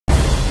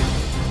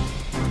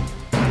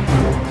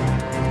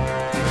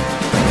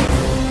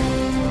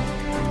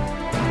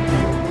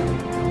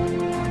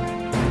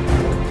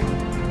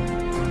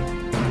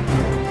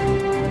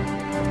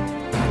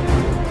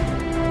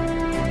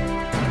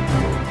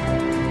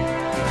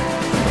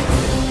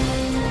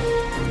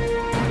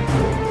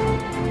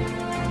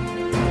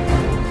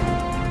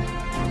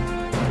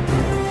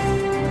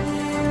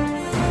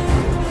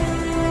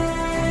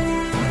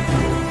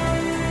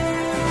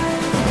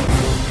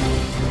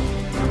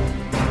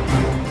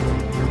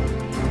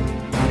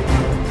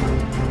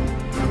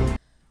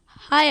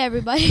Hi,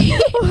 everybody.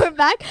 We're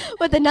back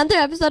with another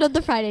episode of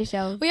The Friday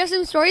Show. We have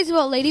some stories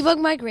about ladybug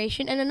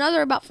migration and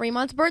another about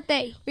Fremont's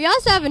birthday. We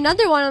also have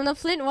another one on the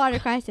Flint water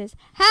crisis.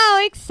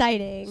 How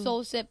exciting!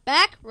 So sit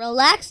back,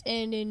 relax,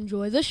 and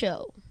enjoy the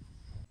show.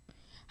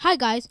 Hi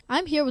guys,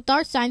 I'm here with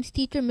our science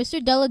teacher, Mr.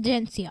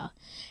 Diligencia.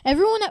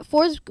 Everyone at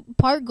Forest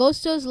Park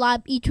goes to his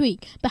lab each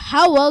week, but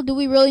how well do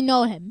we really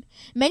know him?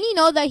 Many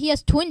know that he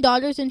has twin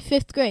daughters in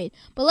 5th grade,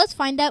 but let's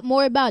find out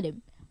more about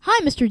him. Hi,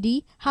 Mr.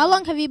 D. How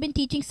long have you been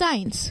teaching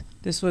science?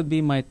 This would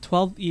be my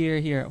 12th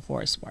year here at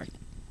Forest Park.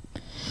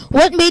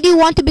 What made you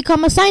want to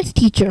become a science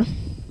teacher?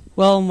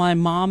 Well, my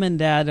mom and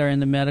dad are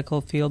in the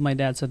medical field. My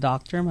dad's a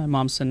doctor, my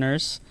mom's a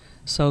nurse.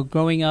 So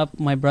growing up,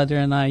 my brother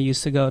and I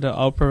used to go to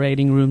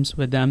operating rooms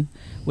with them,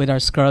 with our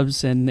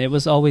scrubs, and it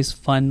was always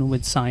fun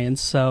with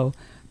science. So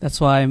that's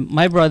why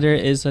my brother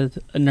is a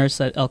nurse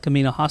at El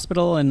Camino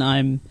Hospital, and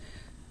I'm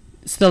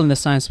still in the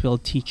science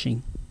field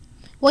teaching.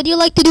 What do you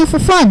like to do for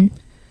fun?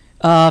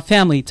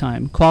 Family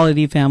time,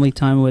 quality family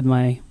time with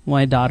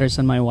my daughters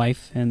and my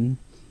wife, and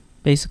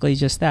basically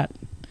just that.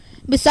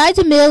 Besides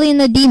Amelia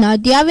and Adina,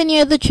 do you have any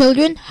other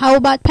children? How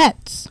about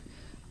pets?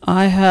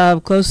 I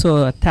have close to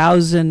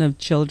 1,000 of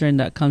children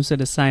that comes to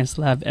the science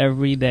lab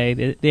every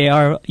day.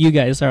 You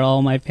guys are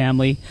all my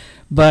family.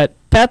 But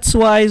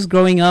pets-wise,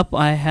 growing up,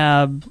 I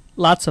have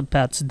lots of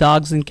pets,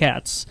 dogs and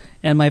cats.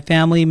 And my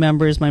family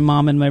members, my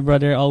mom and my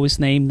brother, always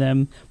name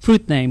them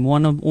fruit name.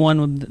 One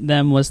of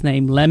them was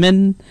named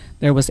Lemon.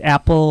 There was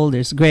Apple.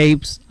 There's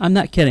Grapes. I'm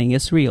not kidding.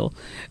 It's real.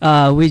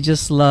 We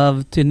just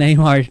love to name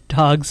our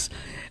dogs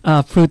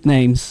fruit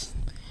names.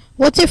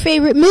 What's your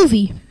favorite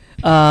movie?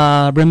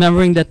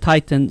 Remembering the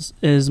Titans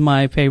is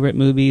my favorite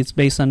movie. It's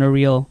based on a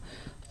real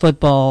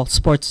football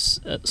sports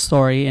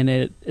story, and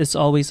it's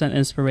always an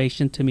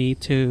inspiration to me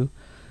to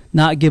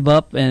not give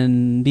up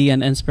and be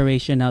an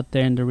inspiration out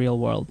there in the real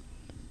world.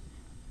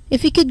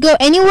 If you could go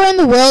anywhere in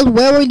the world,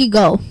 where would you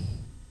go?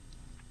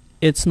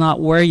 It's not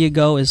where you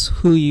go, it's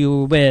who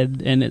you're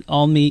with, and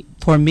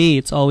for me,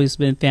 it's always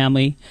been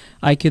family.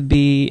 I could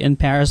be in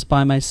Paris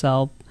by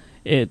myself.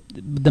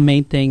 The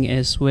main thing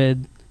is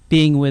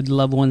being with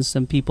loved ones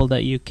and people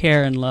that you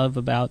care and love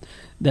about.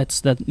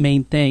 That's the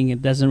main thing.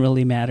 It doesn't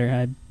really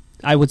matter.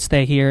 I would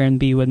stay here and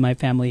be with my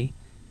family.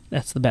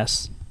 That's the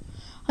best.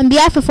 On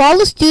behalf of all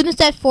the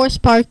students at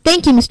Forest Park,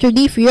 thank you, Mr.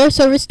 D, for your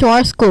service to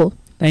our school.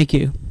 Thank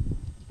you.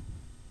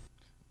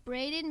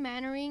 Braden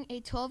Mannering,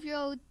 a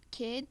 12-year-old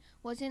kid,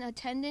 was in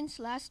attendance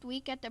last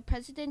week at the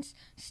President's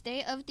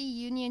State of the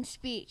Union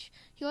speech.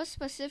 He was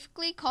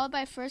specifically called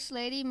by First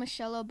Lady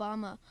Michelle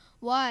Obama.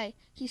 Why?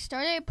 He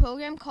started a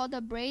program called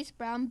the Braised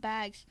Brown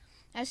Bags.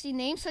 As the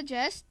name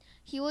suggests,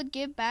 he would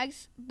give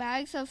bags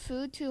of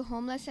food to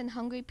homeless and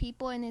hungry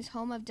people in his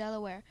home of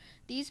Delaware.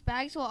 These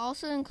bags will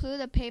also include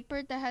a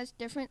paper that has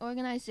different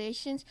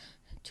organizations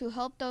to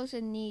help those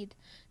in need.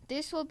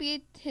 This will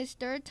be his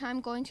 3rd time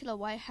going to the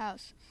White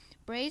House.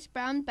 Braised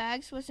Brown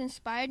Bags was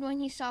inspired when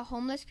he saw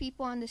homeless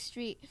people on the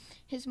street.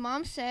 His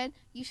mom said,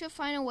 "You should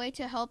find a way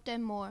to help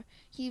them more."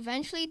 He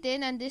eventually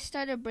did, and this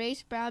started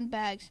Braised Brown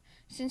Bags.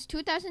 Since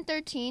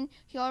 2013,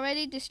 he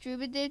already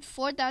distributed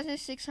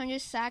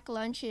 4,600 sack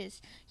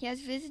lunches. He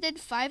has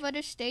visited 5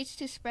 other states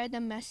to spread the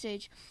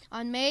message.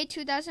 On May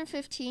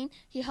 2015,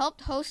 he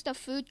helped host a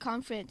food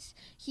conference.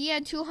 He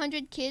and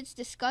 200 kids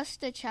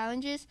discussed the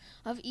challenges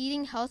of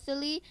eating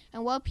healthily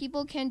and what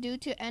people can do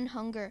to end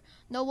hunger.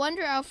 No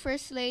wonder our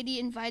First Lady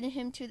invited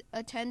him to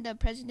attend the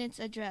President's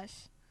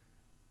address.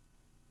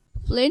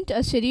 Flint,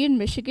 a city in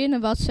Michigan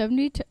about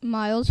 70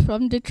 miles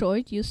from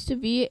Detroit, used to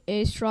be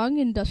a strong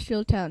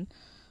industrial town.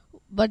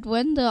 But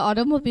when the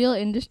automobile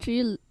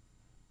industry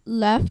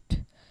left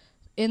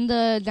in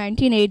the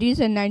 1980s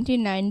and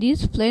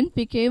 1990s, Flint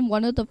became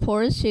one of the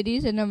poorest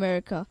cities in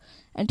America.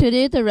 And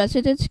today the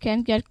residents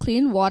can't get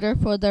clean water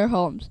for their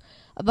homes.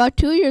 About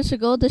 2 years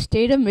ago, the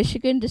state of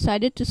Michigan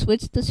decided to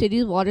switch the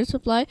city's water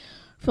supply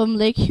from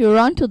Lake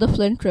Huron to the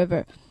Flint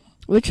River,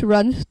 which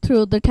runs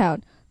through the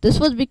town. This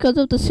was because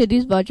of the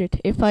city's budget,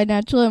 a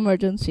financial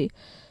emergency.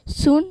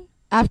 Soon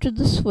after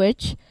the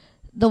switch,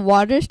 the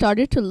water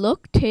started to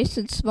look, taste,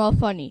 and smell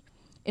funny.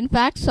 In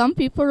fact, some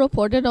people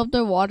reported of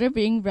their water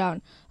being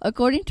brown.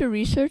 According to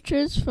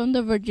researchers from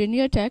the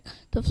Virginia Tech,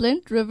 the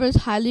Flint River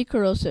is highly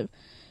corrosive,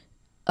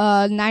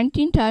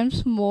 19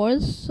 times more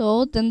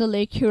so than the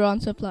Lake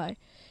Huron supply.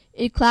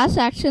 A class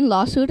action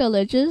lawsuit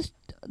alleges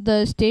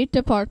the State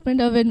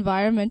Department of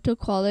Environmental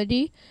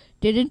Quality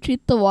didn't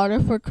treat the water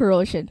for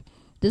corrosion.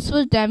 This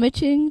was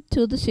damaging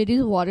to the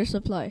city's water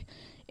supply.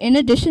 In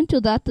addition to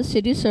that, the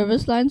city's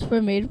service lines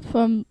were made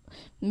from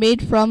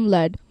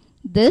lead.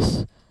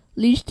 This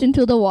leached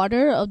into the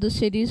water of the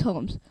city's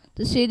homes.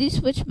 The city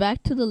switched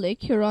back to the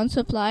Lake Huron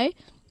supply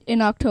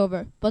in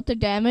October, but the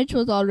damage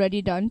was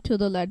already done to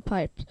the lead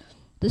pipes.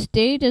 The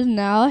state is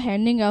now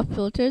handing out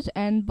filters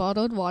and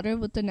bottled water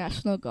with the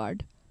National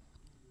Guard.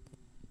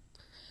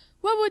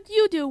 What would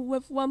you do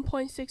with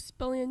 $1.6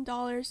 billion?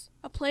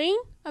 A plane?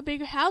 A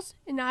bigger house?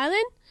 An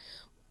island?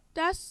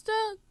 That's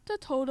the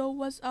total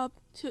was up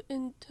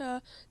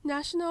into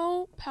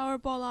National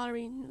Powerball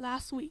Lottery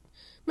last week.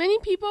 Many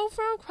people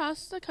from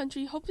across the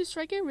country hope to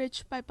strike it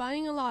rich by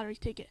buying a lottery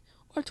ticket,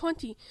 or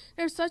 20.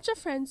 There's such a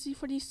frenzy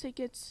for these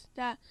tickets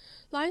that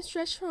lines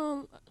stretch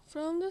from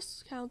the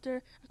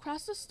counter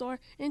across the store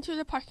into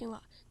the parking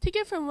lot.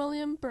 Ticket from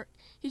William Burke.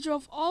 He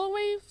drove all the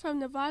way from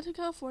Nevada to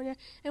California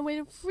and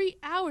waited 3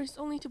 hours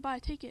only to buy a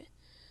ticket.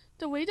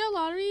 The way the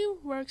lottery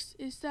works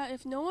is that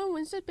if no one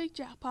wins the big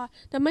jackpot,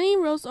 the money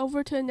rolls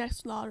over to the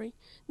next lottery.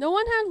 No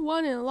one had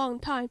won in a long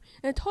time,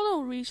 and the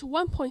total reached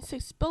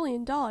 $1.6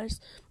 billion.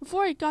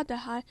 Before it got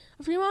that high,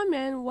 a Fremont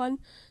man won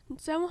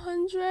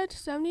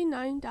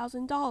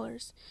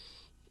 $779,000.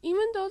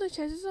 Even though the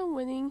chances of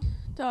winning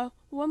the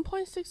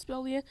 $1.6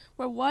 billion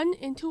were 1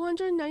 in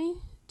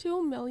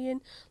 292 million,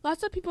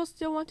 lots of people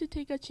still want to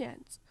take a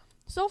chance.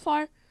 So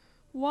far,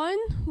 one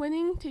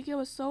winning ticket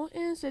was sold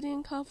in a city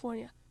in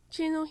California,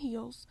 Chino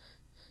Hills,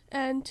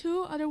 and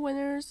 2 other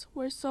winners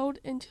were sold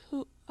in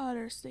 2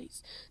 other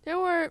states. There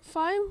were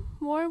 5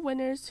 more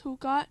winners who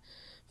got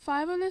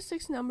 5 of the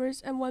 6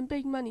 numbers and won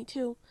big money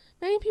too.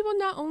 Many people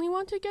not only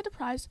want to get the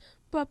prize,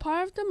 but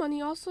part of the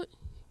money also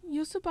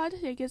used to buy the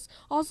tickets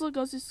also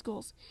goes to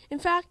schools. In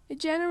fact, it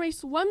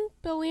generates $1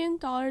 billion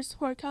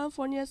for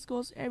California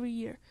schools every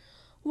year.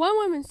 One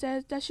woman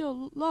said that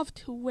she'll love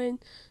to win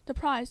the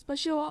prize, but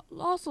she'll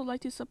also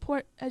like to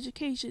support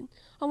education.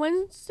 On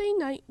Wednesday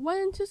night, one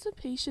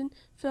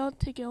anticipation-filled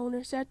ticket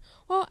owner said,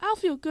 "Well, I'll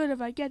feel good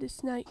if I get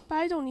this night, but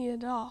I don't need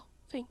it at all.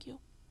 Thank you."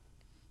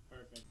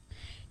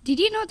 Did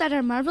you know that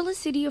our marvelous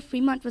city of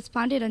Fremont was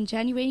founded on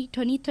January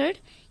 23rd?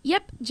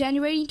 Yep,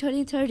 January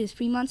 23rd is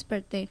Fremont's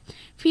birthday.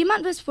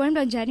 Fremont was formed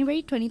on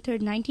January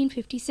 23rd,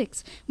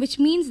 1956, which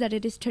means that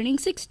it is turning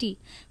 60.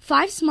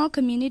 5 small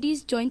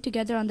communities joined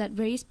together on that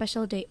very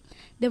special date.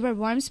 There were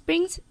Warm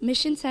Springs,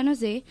 Mission San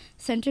Jose,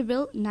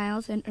 Centerville,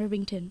 Niles, and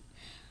Irvington.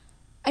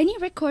 Any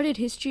recorded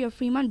history of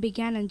Fremont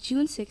began on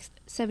June 6,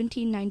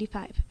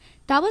 1795.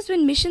 That was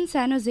when Mission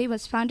San Jose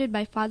was founded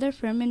by Father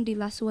Fermin de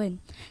Lasuen.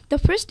 The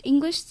first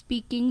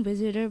English-speaking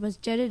visitor was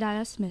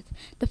Jedediah Smith,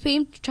 the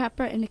famed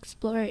trapper and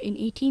explorer in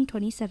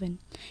 1827.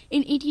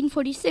 In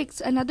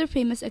 1846, another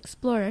famous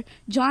explorer,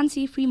 John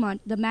C.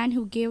 Fremont, the man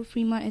who gave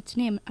Fremont its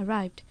name,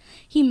 arrived.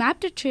 He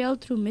mapped a trail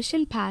through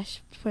Mission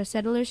Pass for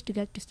settlers to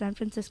get to San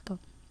Francisco.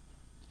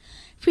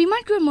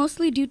 Fremont grew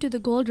mostly due to the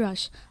gold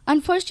rush.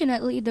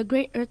 Unfortunately, the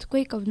Great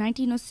Earthquake of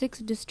 1906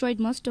 destroyed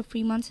most of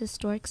Fremont's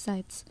historic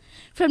sites.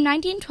 From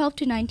 1912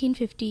 to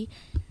 1950,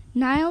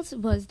 Niles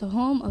was the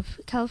home of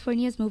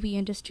California's movie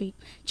industry.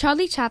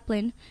 Charlie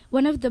Chaplin,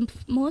 one of the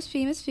most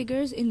famous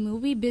figures in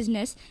movie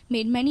business,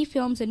 made many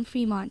films in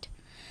Fremont.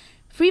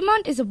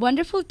 Fremont is a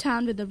wonderful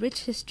town with a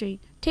rich history.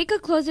 Take a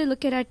closer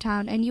look at our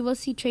town and you will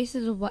see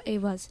traces of what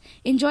it was.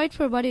 Enjoy it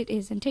for what it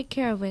is and take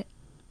care of it.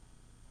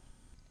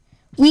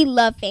 We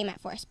love FAME at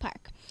Forest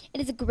Park.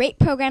 It is a great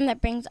program that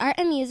brings art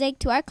and music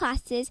to our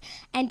classes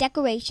and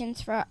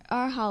decorations for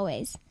our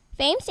hallways.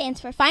 FAME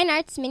stands for Fine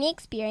Arts Mini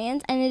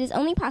Experience, and it is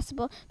only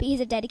possible because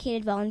of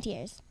dedicated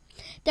volunteers.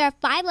 There are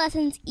 5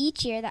 lessons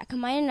each year that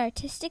combine an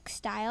artistic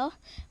style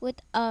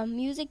with a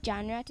music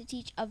genre to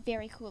teach a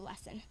very cool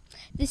lesson.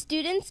 The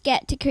students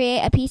get to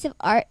create a piece of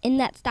art in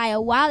that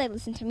style while they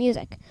listen to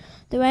music.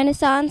 The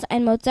Renaissance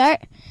and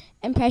Mozart,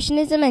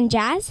 Impressionism and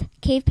jazz,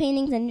 cave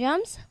paintings and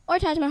drums, or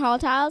Taj Mahal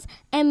tiles,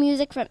 and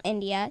music from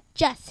India,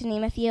 just to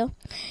name a few.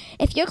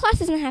 If your class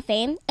doesn't have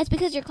FAME, it's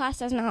because your class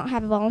does not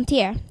have a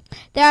volunteer.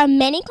 There are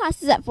many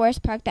classes at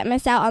Forest Park that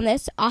miss out on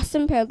this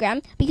awesome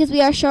program because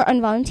we are short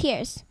on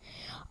volunteers.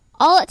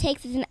 All it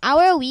takes is an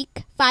hour a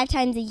week, 5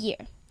 times a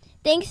year.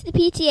 Thanks to the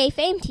PTA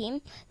FAME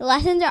team, the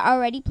lessons are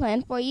already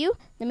planned for you,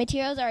 the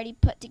materials are already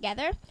put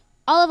together.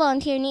 All a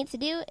volunteer needs to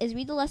do is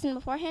read the lesson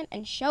beforehand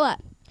and show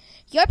up.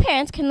 Your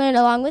parents can learn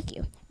along with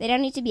you. They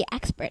don't need to be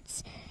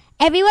experts.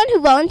 Everyone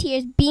who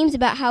volunteers beams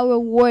about how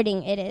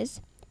rewarding it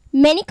is.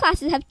 Many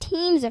classes have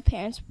teams of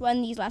parents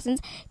run these lessons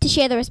to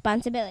share the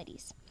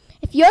responsibilities.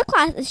 If your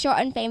class is short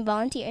on FAME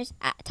volunteers,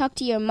 talk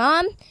to your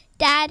mom,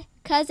 dad,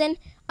 cousin,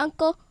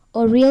 uncle,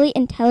 or really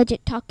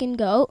intelligent talking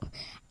goat,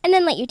 and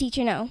then let your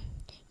teacher know.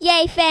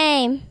 Yay,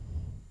 FAME!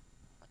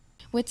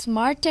 With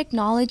smart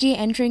technology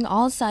entering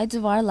all sides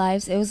of our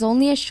lives, it was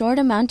only a short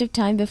amount of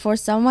time before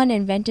someone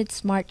invented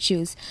smart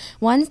shoes,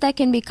 ones that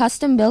can be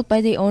custom built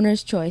by the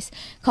owner's choice.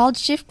 Called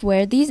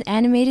Shiftwear, these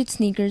animated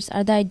sneakers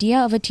are the idea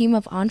of a team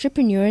of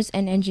entrepreneurs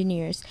and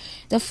engineers.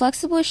 The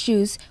flexible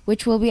shoes,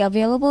 which will be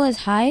available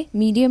as high,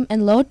 medium,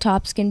 and low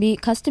tops, can be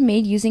custom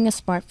made using a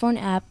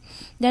smartphone app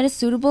that is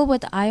suitable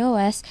with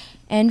iOS,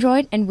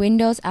 Android, and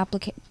Windows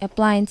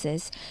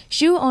appliances.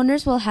 Shoe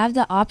owners will have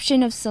the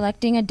option of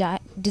selecting a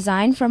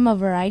design from a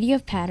variety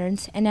of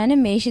patterns and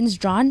animations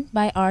drawn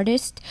by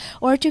artists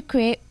or to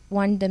create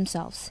one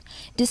themselves.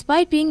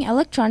 Despite being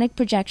electronic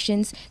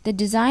projections, the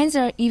designs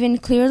are even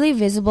clearly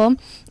visible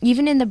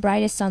even in the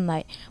brightest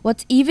sunlight.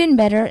 What's even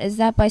better is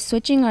that by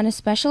switching on a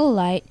special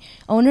light,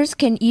 owners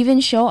can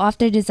even show off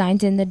their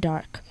designs in the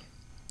dark.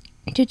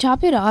 To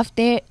top it off,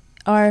 they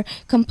are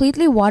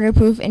completely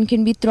waterproof and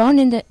can be thrown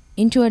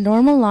into a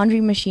normal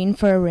laundry machine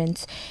for a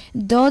rinse.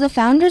 Though the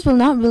founders will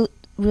not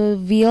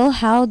reveal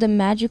how the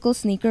magical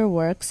sneaker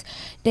works,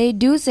 they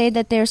do say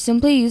that they are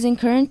simply using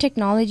current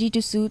technology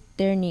to suit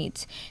their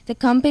needs. The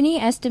company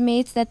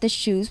estimates that the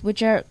shoes,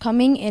 which are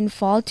coming in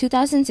fall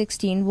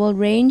 2016, will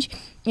range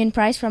in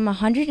price from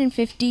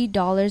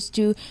 $150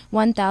 to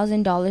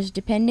 $1,000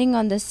 depending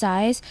on the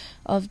size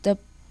of the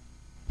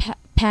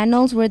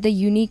panels where the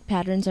unique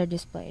patterns are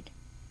displayed.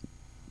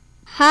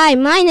 Hi,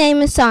 my name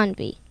is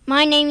Sanvi.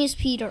 My name is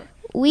Peter.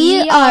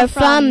 We are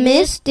from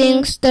Miss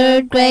Dink's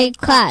 3rd grade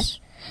class.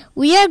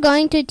 We are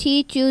going to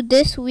teach you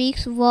this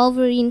week's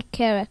Wolverine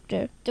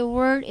character. The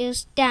word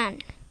is Dan.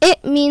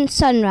 It means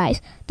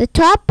sunrise. The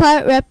top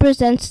part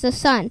represents the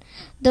sun.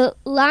 The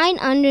line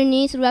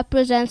underneath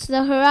represents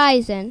the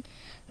horizon.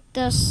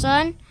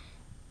 The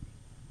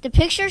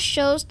picture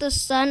shows the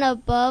sun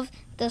above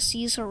the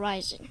sea's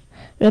horizon.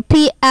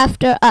 Repeat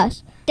after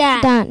us.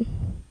 Dan. Dan.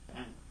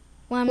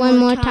 One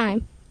more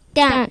time.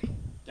 Dan.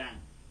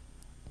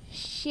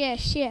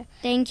 Share.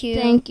 Thank you.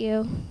 Thank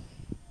you.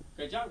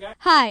 Great job, guys.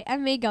 Hi,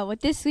 I'm Mega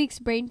with this week's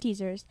Brain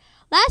Teasers.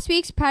 Last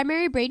week's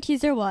primary brain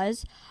teaser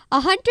was,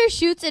 a hunter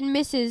shoots and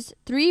misses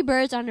 3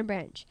 birds on a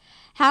branch.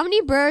 How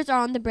many birds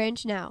are on the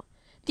branch now?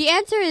 The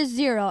answer is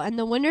 0, and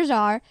the winners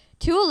are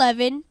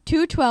 211,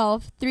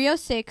 212,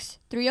 306,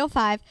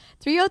 305,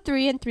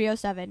 303, and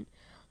 307.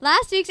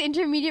 Last week's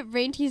intermediate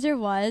brain teaser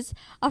was,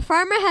 a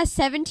farmer has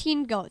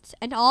 17 goats,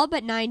 and all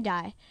but 9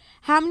 die.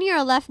 How many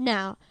are left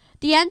now?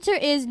 The answer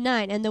is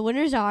 9, and the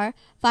winners are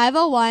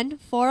 501,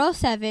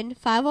 407,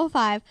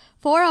 505,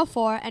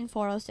 404, and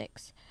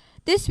 406.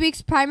 This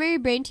week's primary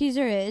brain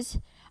teaser is,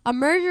 a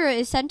murderer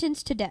is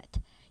sentenced to death.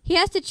 He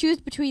has to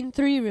choose between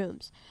 3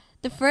 rooms.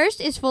 The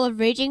first is full of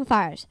raging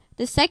fires.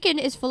 The second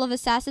is full of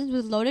assassins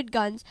with loaded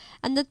guns,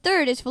 and the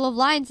third is full of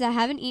lions that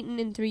haven't eaten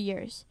in 3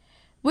 years.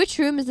 Which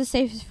room is the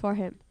safest for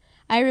him?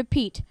 I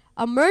repeat,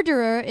 a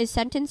murderer is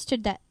sentenced to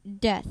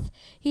death.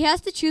 He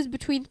has to choose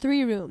between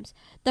 3 rooms.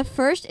 The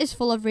first is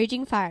full of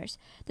raging fires.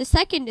 The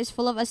second is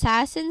full of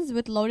assassins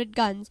with loaded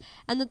guns,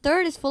 and the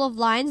third is full of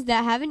lions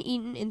that haven't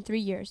eaten in 3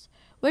 years.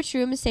 Which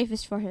room is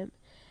safest for him?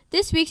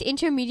 This week's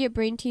intermediate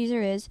brain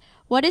teaser is,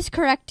 what is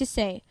correct to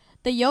say?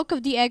 The yolk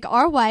of the egg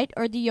are white,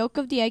 or the yolk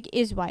of the egg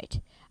is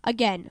white?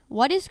 Again,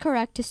 what is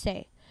correct to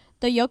say?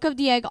 The yolk of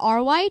the egg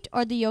are white,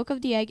 or the yolk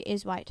of the egg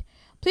is white?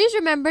 Please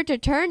remember to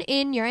turn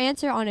in your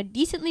answer on a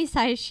decently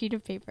sized sheet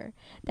of paper.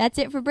 That's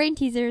it for Brain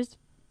Teasers.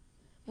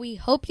 We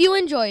hope you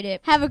enjoyed it.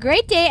 Have a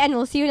great day, and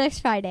we'll see you next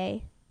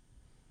Friday.